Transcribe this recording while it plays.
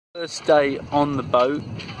First day on the boat,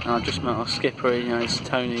 and I've just met our skipper, you know, it's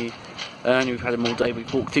Tony, Earney. We've had him all day.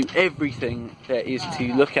 We've walked through everything there is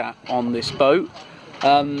to look at on this boat.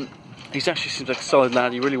 He actually seems like a solid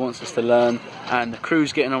lad. He really wants us to learn, and the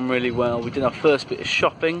crew's getting on really well. We did our first bit of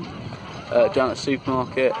shopping down at the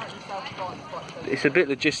supermarket. It's a bit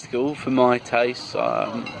logistical for my taste.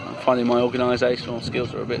 I'm finding my organisational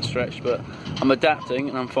skills are a bit stretched, but I'm adapting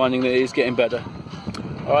and I'm finding that it is getting better.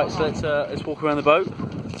 Alright, so let's walk around the boat.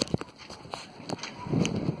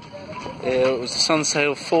 It was a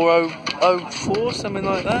Sunsail 4004, something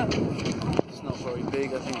like that. It's not very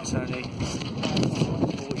big, I think it's only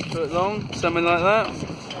 40 foot long, something like that.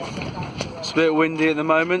 It's a bit windy at the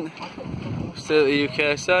moment. Still at the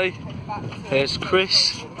UKSA. There's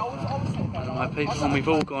Chris and my people, and we've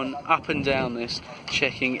all gone up and down this,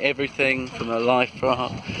 checking everything from the life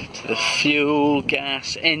raft to the fuel,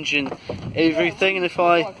 gas, engine, everything. And if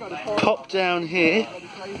I pop down here,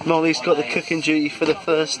 Molly's got the cooking duty for the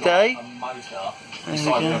first day. There we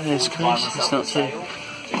go, there's Chris. It's not too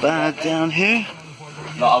bad down here.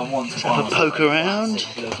 Let's have a poke around.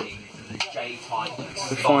 We're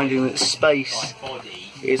finding that space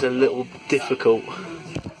is a little difficult.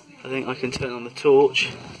 I think I can turn on the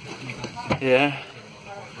torch. Yeah.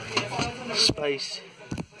 Space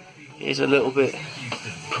is a little bit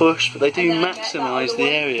pushed, but they do maximise the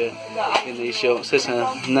area in these yachts. There's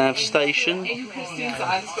a nav station,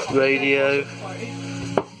 radio,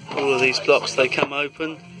 all of these blocks, they come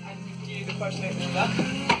open.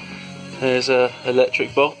 There's a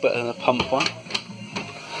electric bulb, better than a pump one.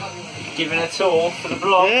 Giving a tour for the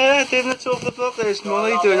block. Yeah, giving a tour for the block. There's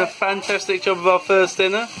Molly doing a fantastic job of our first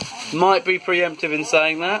dinner. Might be preemptive in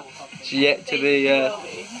saying that. It's yet to be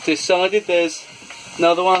decided. There's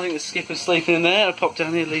another one. I think the skipper's sleeping in there. I popped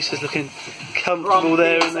down here. Lisa's looking comfortable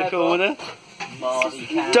there in the corner.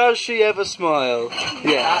 Does she ever smile?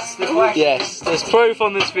 Yes. Yes. There's proof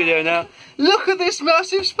on this video now. Look at this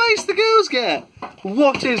massive space the girls get.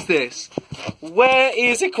 What is this? Where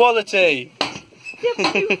is equality? Yeah,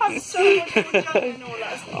 but you have so much more jumping and all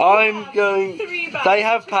that. I'm going. They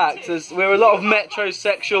have packed. We're a lot of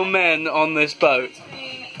metrosexual men on this boat.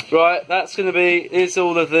 Right, that's going to be. Is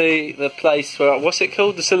all of the place for. What's it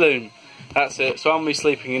called? The saloon. That's it. So I'm going to be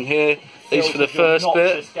sleeping in here. At least for the first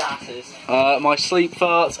bit. My sleep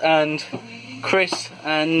farts, and Chris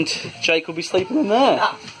and Jake will be sleeping in there.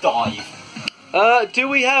 Dive. Do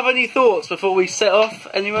we have any thoughts before we set off?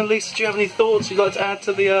 Anyone, Lisa? Do you have any thoughts you'd like to add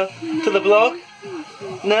to the blog?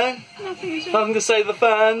 No? Nothing to say to the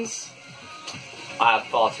fans? I have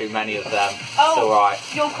far too many of them. Oh, it's alright.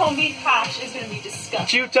 Your corned beef hash is going to be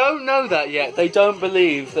disgusting. You don't know that yet. They don't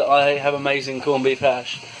believe that I have amazing corned beef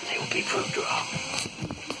hash. They will be proved wrong.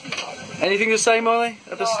 Anything to say, Molly,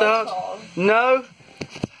 at the start? No?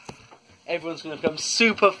 Everyone's going to become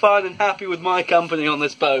super fun and happy with my company on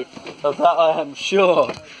this boat. Of that I am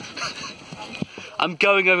sure. I'm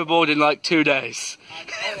going overboard in like 2 days.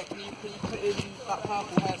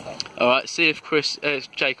 Alright, see if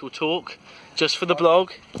Jake will talk. Just for the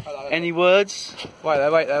blog. Any words? Wait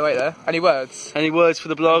there. Any words? Any words for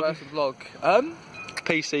the blog? Words for the blog.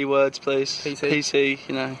 PC words, please. PC,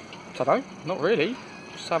 you know. I don't know, not really.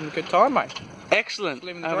 Just having a good time, mate. Excellent.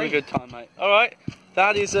 Having a good time, mate. Alright,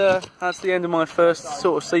 that's the end of my first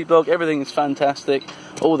sort of sleep blog. Everything is fantastic.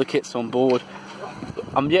 All the kit's on board.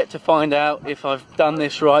 I'm yet to find out if I've done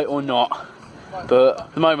this right or not. But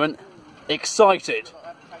at the moment, excited.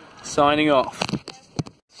 Signing off.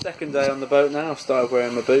 Second day on the boat now. I've started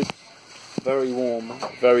wearing my boots. Very warm,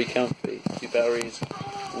 very comfy. 2 berries.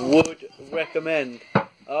 Would recommend.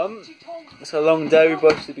 It's a long day. We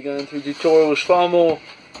both should be going through tutorials far more,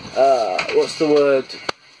 what's the word,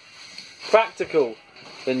 practical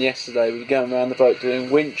than yesterday. We were going around the boat doing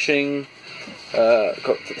winching,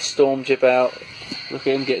 got the storm jib out. Look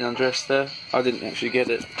at him getting undressed there. I didn't actually get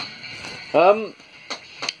it.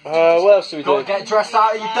 What else do we do? Got to get dressed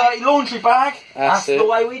out of your dirty laundry bag. That's the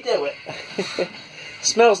way we do it.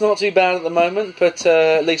 Smells not too bad at the moment, but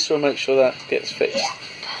Lisa will make sure that gets fixed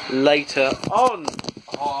later on.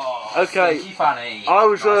 Oh, okay, Fanny. I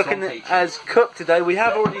was working as cook today. We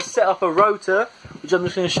have already set up a rota, which I'm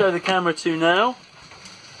just going to show the camera to now.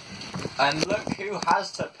 And look who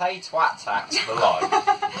has to pay twat tax for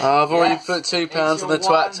life. I've already put £2 on the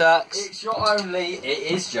twat tax. It's your only.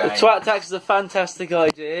 It is, Jane. The twat tax is a fantastic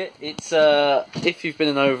idea. It's if you've been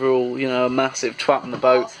an overall, a massive twat on the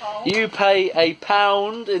boat, you pay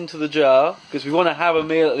 £1 into the jar because we want to have a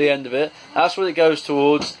meal at the end of it. That's what it goes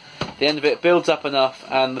towards. The end of it builds up enough,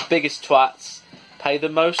 and the biggest twats pay the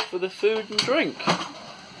most for the food and drink,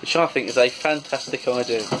 which I think is a fantastic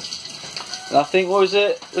idea. And I think, what was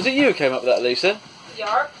it? Was it you who came up with that, Lisa?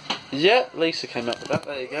 Yarp. Yeah, Lisa came up with that.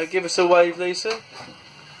 There you go. Give us a wave, Lisa.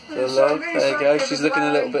 Hello. There you go. She's looking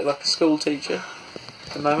a little bit like a school teacher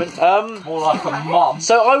at the moment. More like a mum.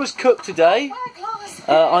 So I was cooked today.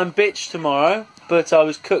 I'm bitch tomorrow, but I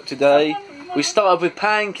was cooked today. We started with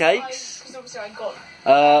pancakes.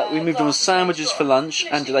 We moved on sandwiches for lunch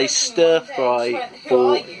and did a stir fry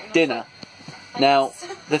for dinner. Now,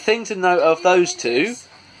 the thing to note of those two,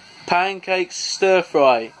 pancakes, stir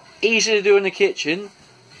fry, easy to do in the kitchen,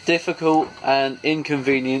 difficult and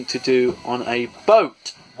inconvenient to do on a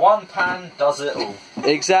boat. One pan does it all.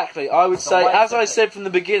 Exactly. I would say, as I said from the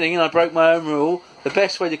beginning, and I broke my own rule, the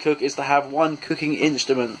best way to cook is to have one cooking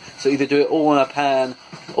instrument. So either do it all in a pan,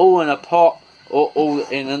 all in a pot, or all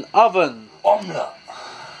in an oven.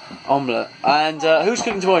 Omelette. And who's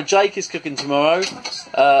cooking tomorrow? Jake is cooking tomorrow.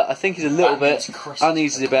 I think he's a little bit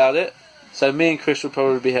uneasy about it. So me and Chris will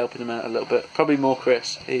probably be helping him out a little bit. Probably more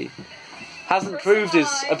Chris. He hasn't proved his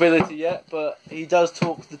ability yet, but he does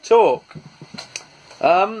talk the talk.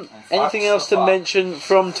 Anything else to mention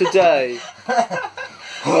from today?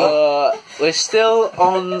 We're still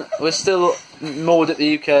moored at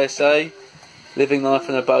the UKSA, living life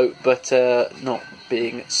in a boat, but not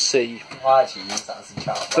being at sea. I actually use that as a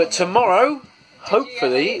child. But tomorrow,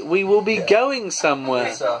 hopefully, we will be going somewhere.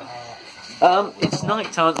 It's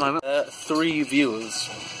night time at the moment. 3 viewers.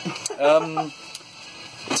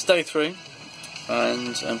 It's day 3,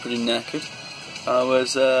 and I'm pretty knackered. I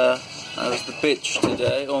was the bitch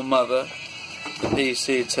today, or mother, the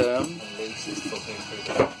PC term.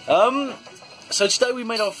 So today we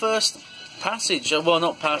made our first passage, well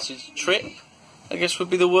not passage, trip, I guess would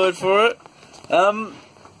be the word for it.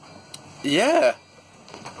 Yeah,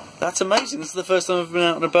 that's amazing. This is the first time I've been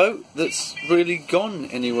out on a boat that's really gone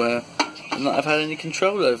anywhere and that I've had any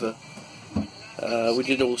control over. We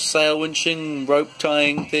did all sail winching, rope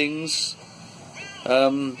tying things.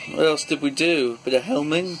 What else did we do? Bit of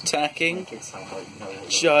helming, tacking,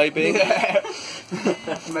 jibing.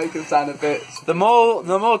 Make it sound a bit. The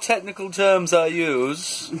more technical terms I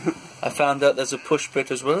use, I found out there's a push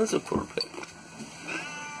bit as well as a pull bit,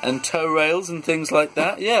 and tow rails and things like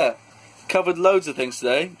that. Yeah, covered loads of things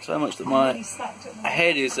today. So much that my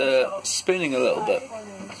head is spinning a little bit.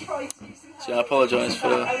 So I apologise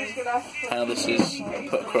for how this is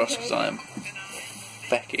put across because I am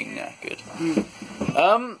fecking knackered.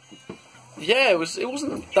 Yeah, it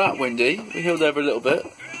wasn't that windy. We heeled over a little bit.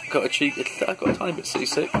 I got a tiny bit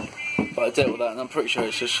seasick, but I dealt with that, and I'm pretty sure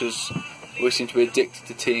it's just because we seem to be addicted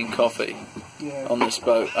to tea and coffee on this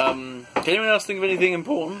boat. Can anyone else think of anything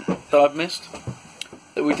important that I've missed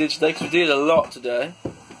that we did today? Because we did a lot today.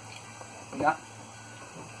 Nah.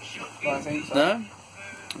 I think so. No?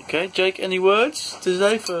 Okay, Jake, any words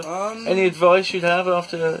today for any advice you'd have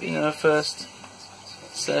after a first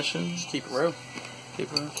session? Just keep it real.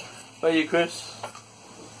 Keep it real. Where are you, Chris?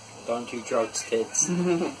 Don't do drugs, kids.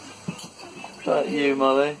 About you,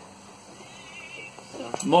 Molly.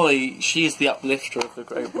 Molly, she's the uplifter of the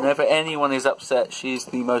group. Whenever anyone is upset, she's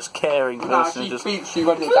the most caring person. She beats you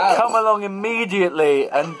when you're down. Come along immediately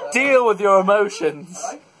and deal with your emotions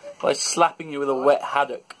by slapping you with a wet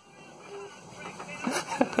haddock.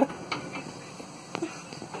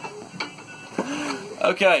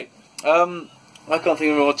 Okay, I can't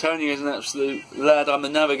think of more. Tony is an absolute lad. I'm the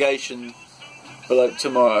navigation below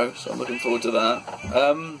tomorrow, so I'm looking forward to that.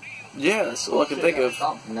 Yeah, that's all I can think of.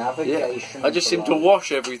 Navigation. Yeah. I just seem to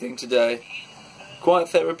wash everything today. Quite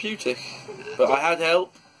therapeutic. But I had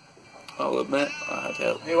help. I'll admit, I had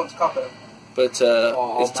help. Who wants copper? But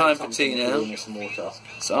it's time for tea now.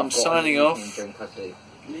 So I'm signing off.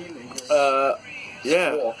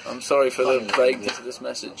 Yeah, I'm sorry for the vagueness of this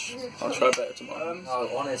message. I'll try better tomorrow.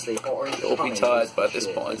 No, honestly, You'll be tired by this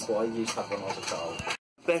point. That's what I used to have when I was a child.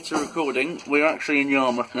 Better recording. We're actually in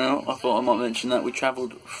Yarmouth now. I thought I might mention that. We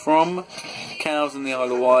travelled from Cowes in the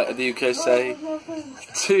Isle of Wight at the UKSA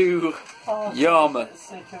to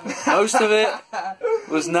Yarmouth. Most of it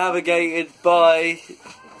was navigated by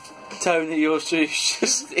Tony, yours truly,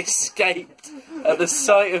 just escaped at the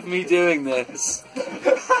sight of me doing this.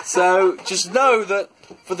 So just know that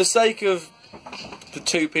for the sake of the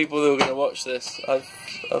 2 people who are going to watch this, I've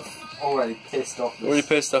already pissed off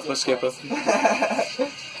my skipper.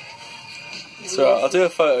 So I'll do a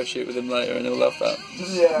photo shoot with him later and he'll love that.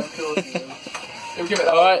 Yeah, of course.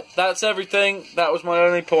 Alright, that's everything. That was my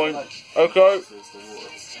only point. Okay.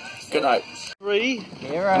 Good night. 3,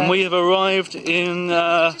 and we have arrived in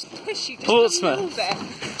Portsmouth.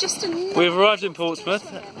 We've arrived in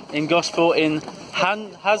Portsmouth, in Gosport, in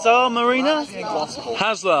Haslar Marina?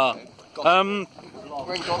 Haslar.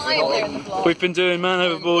 We've been doing man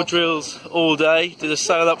overboard drills all day. Did a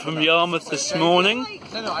sail up from Yarmouth this morning.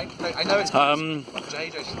 I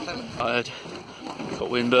had got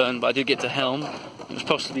windburn, but I did get to helm. It was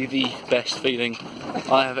possibly the best feeling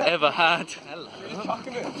I have ever had.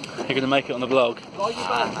 You're going to make it on the vlog.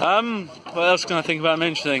 What else can I think about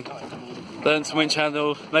mentioning? Learned some winch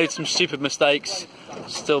handle, made some stupid mistakes.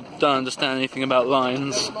 Still don't understand anything about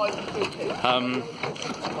lines.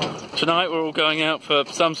 Tonight we're all going out for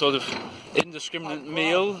some sort of indiscriminate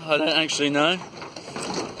meal. I don't actually know.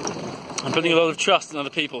 I'm putting a lot of trust in other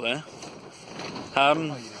people here.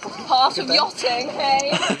 Part of yachting,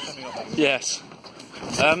 hey? Yes.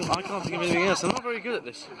 I can't think of anything else. I'm not very good at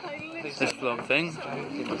this vlog thing.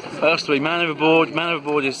 What else do we? Man overboard. Man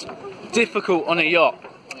overboard is difficult on a yacht.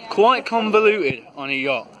 Quite convoluted on a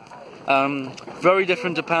yacht. Very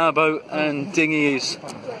different to powerboat and dinghies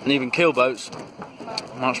and even keelboats.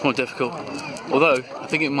 Much more difficult. Although I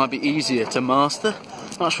think it might be easier to master.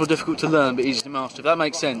 Much more difficult to learn, but easy to master. If that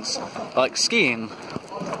makes sense. Like skiing.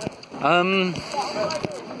 What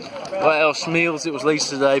else? Meals. It was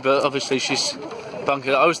Lisa today, but obviously she's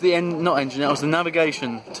bunkered. I was the not engineer. I was the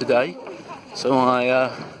navigation today. So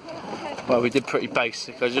well, we did pretty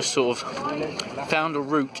basic. I just sort of found a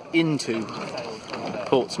route into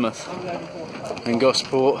Portsmouth and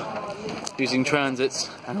Gosport using transits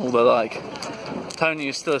and all the like. Tony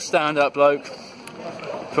is still a stand-up bloke.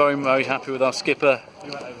 Very, very happy with our skipper.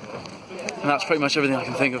 And that's pretty much everything I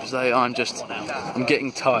can think of today. I'm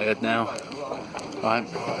getting tired now. Right,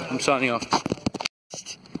 I'm signing off.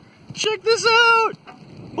 Check this out!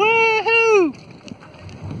 Woohoo!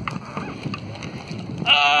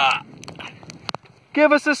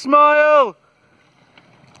 Give us a smile!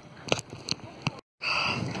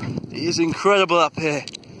 It is incredible up here.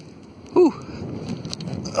 Whew.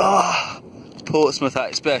 Portsmouth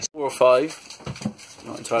at its best. 4 or 5,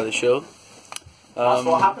 not entirely sure.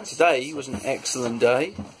 Today was an excellent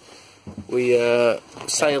day. We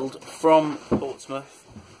sailed from Portsmouth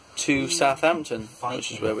to Southampton,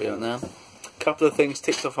 which is where we are now. A couple of things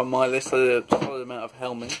ticked off on my list. I did a solid amount of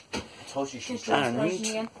helming. And we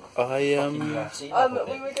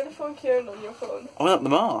were going to phone Kieran on your phone. I went up the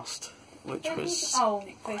mast, which was... Oh,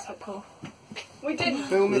 Facebook call. We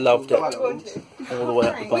did. Loved it. All the way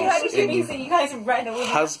up the We had mast. a you guys read all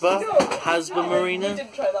Hasba Marina? We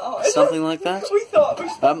didn't try that hard. Something like that. We thought we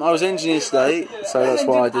I was engineer today, so that's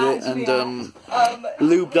why I did it, and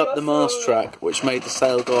lubed up the mast track, which made the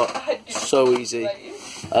sail go up so easy.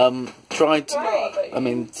 Tried, I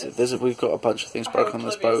mean, we've got a bunch of things broken on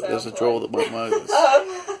this boat. There's a drawer that won't work.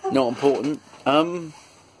 It's not important.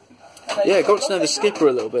 Yeah, got to know the skipper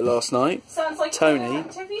a little bit last night. Tony,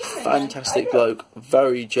 fantastic bloke,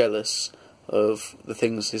 very jealous of the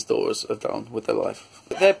things his daughters have done with their life.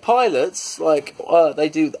 They're pilots, like, they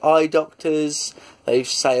do eye doctors, they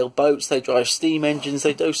sail boats, they drive steam engines,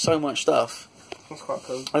 they do so much stuff. That's quite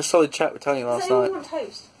cool. I had a solid chat with Tony last night.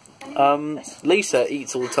 Lisa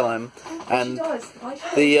eats all the time, and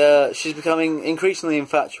she's becoming increasingly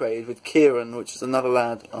infatuated with Kieran, which is another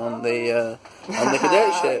lad on the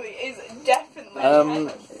cadetship.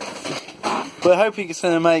 We're hoping it's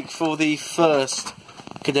going to make for the first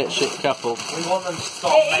cadetship couple, We want them to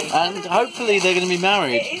stop making. and hopefully they're going to be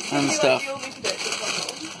married and stuff.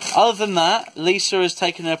 Other than that, Lisa has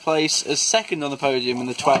taken her place as second on the podium in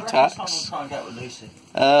the twat tax.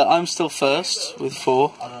 I'm still first with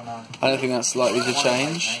 4. I don't know. I don't think that's likely to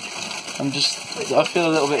change. I feel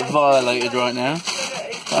a little bit violated right now.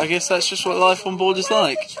 But I guess that's just what life on board is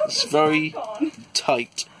like. It's very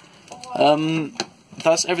tight.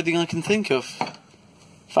 That's everything I can think of.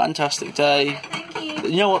 Fantastic day.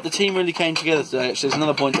 You know what? The team really came together today. Actually, there's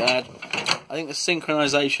another point to add. I think the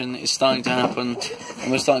synchronisation is starting to happen,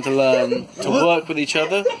 and we're starting to learn to work with each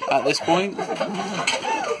other at this point.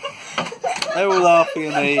 They're all laughing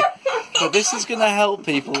at me, but this is going to help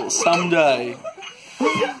people someday.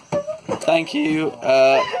 Thank you,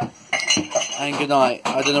 and good night.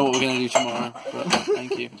 I don't know what we're going to do tomorrow, but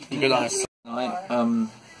thank you. And good night.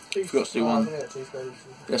 Forgot to do one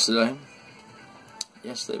yesterday.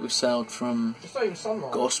 Yesterday we sailed from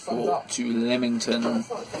Gosport to Leamington.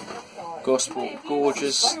 Gosport,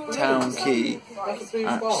 gorgeous town quay,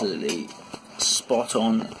 absolutely spot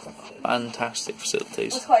on, fantastic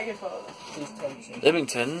facilities.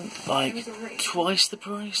 Leamington, like twice the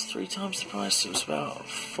price, 3 times the price. It was about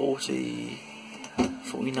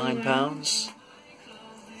 £49.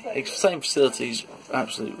 Same facilities,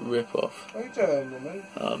 absolute rip off.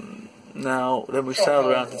 Now then we sailed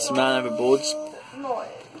around in some man overboards.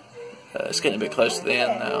 It's getting a bit close to the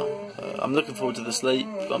end now. I'm looking forward to the sleep,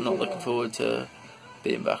 but I'm not looking forward to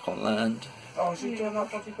being back on land. Oh, she's doing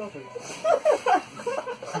that coffee.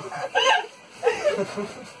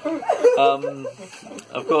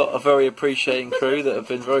 I've got a very appreciating crew that have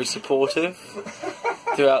been very supportive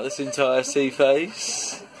throughout this entire sea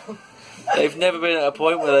phase. They've never been at a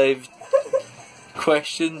point where they've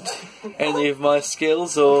questioned any of my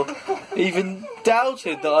skills or even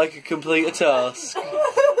doubted that I could complete a task.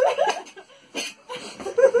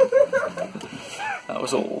 That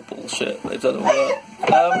was all bullshit. They've done all that.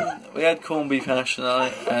 We had corned beef hash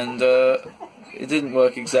tonight, and it didn't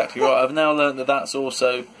work exactly right. I've now learned that that's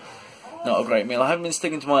also not a great meal. I haven't been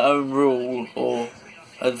sticking to my own rule or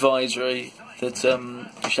advisory that you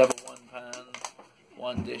should have a 1 pan,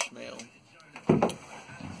 1 dish meal.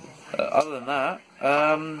 Other than that,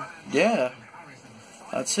 yeah,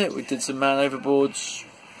 that's it. We did some man overboards.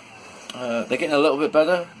 They're getting a little bit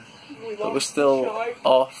better, but we're still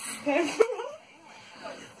off.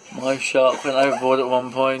 My shark went overboard at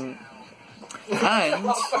one point,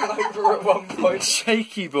 and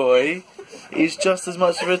Shaky Boy is just as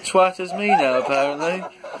much of a twat as me now, apparently,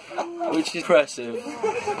 which is impressive.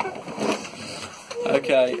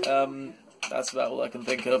 Okay, that's about all I can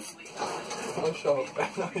think of. My shark.